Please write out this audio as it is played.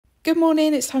Good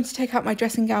morning, it's time to take out my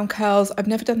dressing gown curls. I've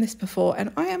never done this before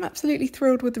and I am absolutely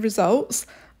thrilled with the results.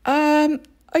 Are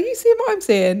you seeing what I'm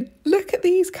seeing? Look at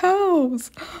these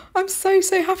curls. I'm so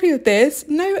happy with this.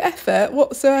 No effort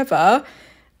whatsoever.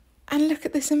 And look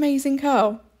at this amazing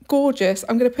curl. Gorgeous.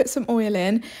 I'm going to put some oil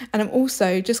in and I'm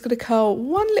also just going to curl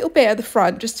one little bit at the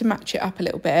front just to match it up a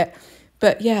little bit.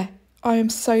 But yeah, I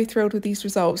am so thrilled with these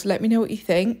results. Let me know what you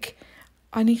think.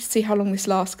 I need to see how long this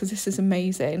lasts because this is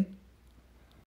amazing.